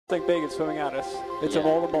Something big is swimming at us. It's a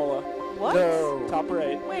Mola Mola. What? No. Top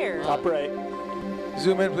right. Where? Top right.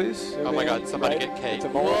 Zoom in, please. Zoom Oh my in, God! Somebody right. get Kate. It's a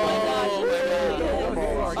Mola. Oh my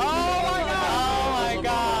Mola. gosh. Oh my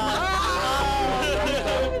God!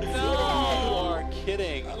 You are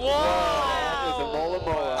kidding. Whoa! It's a Mola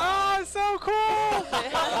Mola. Oh, so cool!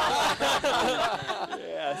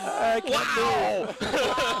 Yes. I can't move.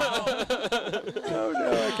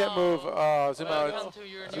 No, I can't move. Zoom out.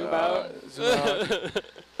 Zoom out. Zoom out.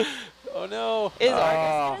 Oh no! Is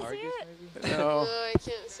Argus gonna see it? No. No, I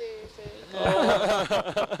can't see anything.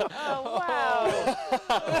 Oh wow.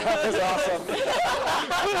 That's awesome.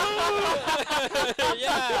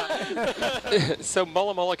 Yeah. So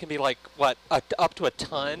Mola Mola can be like what? Up to a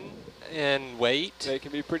ton in weight. They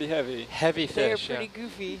can be pretty heavy. Heavy They're fish. pretty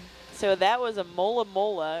goofy. So that was a Mola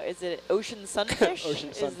Mola. Is it ocean sunfish? Ocean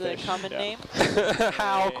is sunfish, the common yeah. name?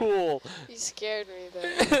 How cool! You scared me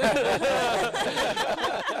there.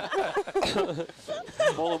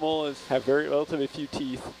 Mola Molas have relatively few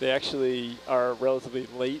teeth. They actually are relatively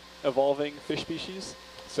late evolving fish species.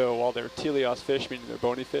 So while they're teleos fish, meaning they're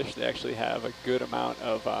bony fish, they actually have a good amount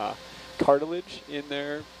of cartilage in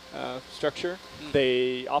their structure.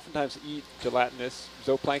 They oftentimes eat gelatinous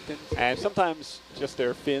zooplankton, and sometimes just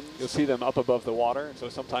their fins. You'll see them up above the water, and so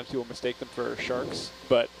sometimes people mistake them for sharks,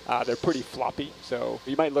 but they're pretty floppy. So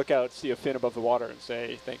you might look out, see a fin above the water, and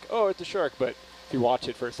think, oh, it's a shark, but if you watch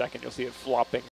it for a second, you'll see it flopping